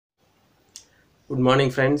Good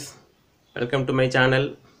morning, friends. Welcome to my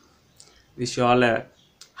channel. Wish you all a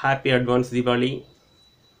happy advanced Diwali.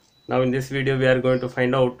 Now, in this video, we are going to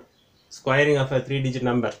find out squaring of a three-digit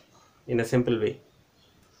number in a simple way.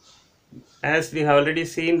 As we have already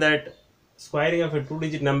seen that squaring of a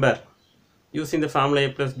two-digit number using the formula a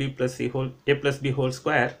plus b whole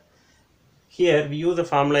square. Here, we use the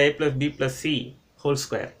formula a plus b plus c whole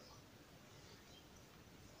square.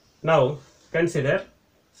 Now, consider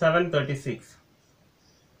 736.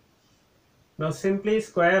 Now simply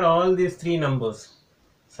square all these three numbers.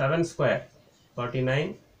 7 square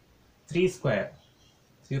 49, 3 square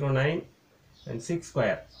 09 and 6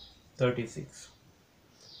 square 36.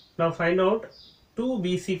 Now find out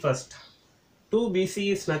 2BC first.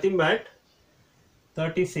 2BC is nothing but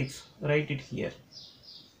 36. Write it here.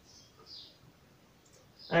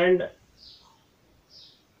 And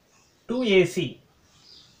 2AC.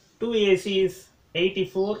 2AC is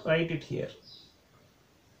 84. Write it here.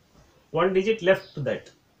 One digit left to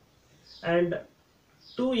that. And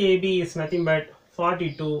 2AB is nothing but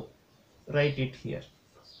 42. Write it here.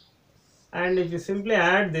 And if you simply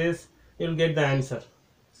add this, you will get the answer.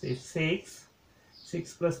 Say 6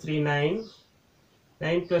 plus 3 9,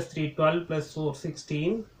 9 plus 3 12 plus 4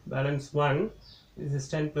 16, balance 1. This is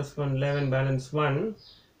 10 plus 1 11, balance 1,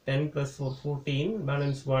 10 plus 4 14,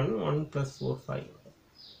 balance 1, 1 plus 4 5.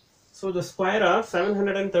 So the square of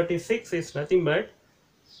 736 is nothing but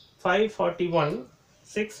 541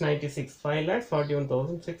 696,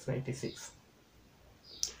 5,41,696.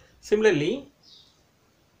 Similarly,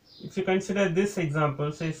 if you consider this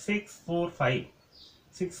example, say 645,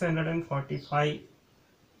 645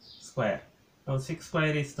 square. Now 6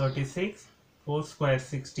 square is 36, 4 square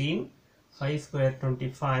 16, 5 square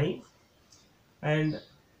 25, and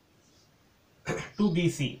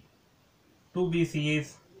 2BC. 2BC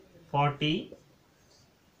is 40.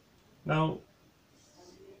 Now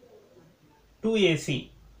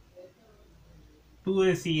 2AC.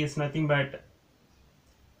 2AC is nothing but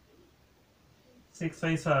 6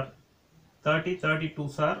 5s are 30,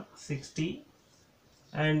 32s are 60,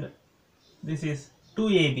 and this is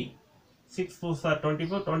 2AB. 6 4s are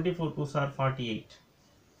 24, 24 2s are 48.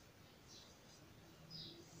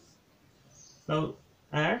 Now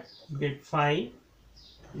add, get 5,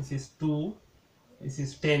 this is 2, this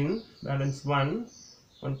is 10, balance 1,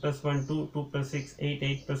 1 plus 1 2, 2 plus 6 8,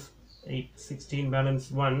 8 plus 8 16, balance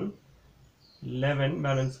 1, 11,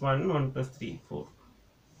 balance 1, 1 plus 3 4.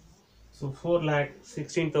 So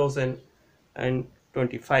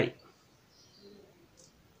 4,16,025.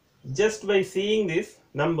 Just by seeing these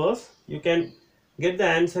numbers, you can get the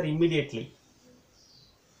answer immediately.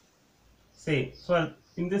 Say, for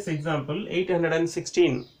in this example,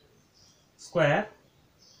 816 square,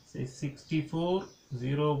 say 64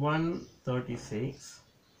 01 36,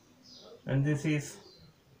 and this is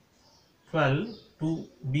 12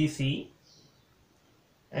 2BC,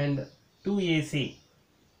 and 2AC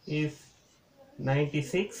is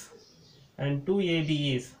 96, and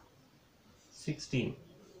 2AB is 16.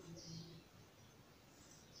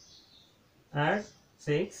 Add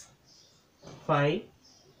 6, 5,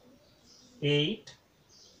 8,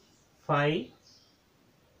 5,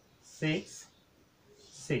 6,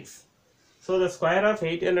 6. So the square of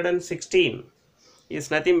 816 is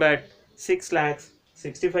nothing but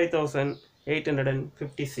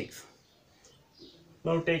 6,65,856.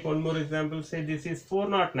 Now take one more example. Say this is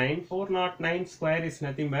 409. 409 square is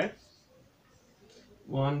nothing but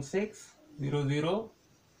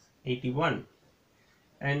 160081,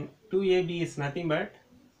 and 2AB is nothing but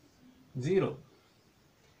 0.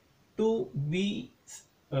 2AC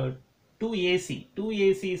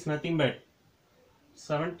is nothing but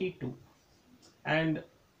 72, and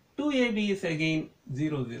 2AB is again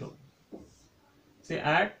 00. Say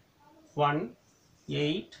add 1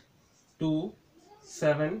 8 2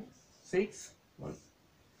 7 6 1.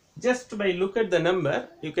 Just by look at the number,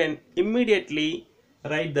 you can immediately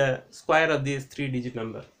write the square of this three-digit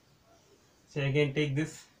number. So again take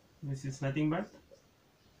this. This is nothing but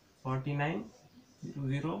 49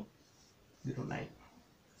 00 09.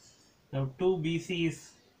 Now 2BC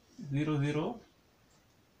is 00.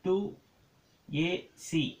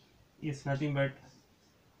 2AC is nothing but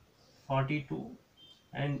 42,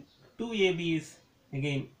 and 2AB is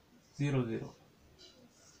again 00.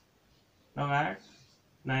 Now add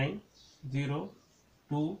 9 0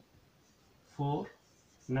 2 4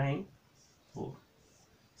 9 4.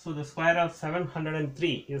 So the square of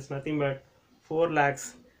 703 is nothing but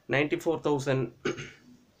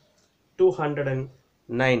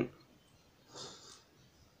 4,94,209.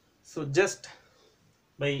 So just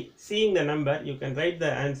by seeing the number, you can write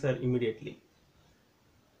the answer immediately.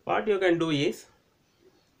 What you can do is,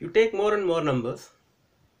 You take more and more numbers.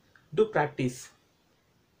 Do practice.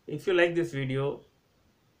 If you like this video,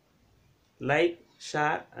 like,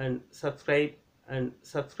 share and subscribe.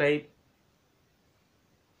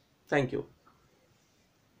 Thank you.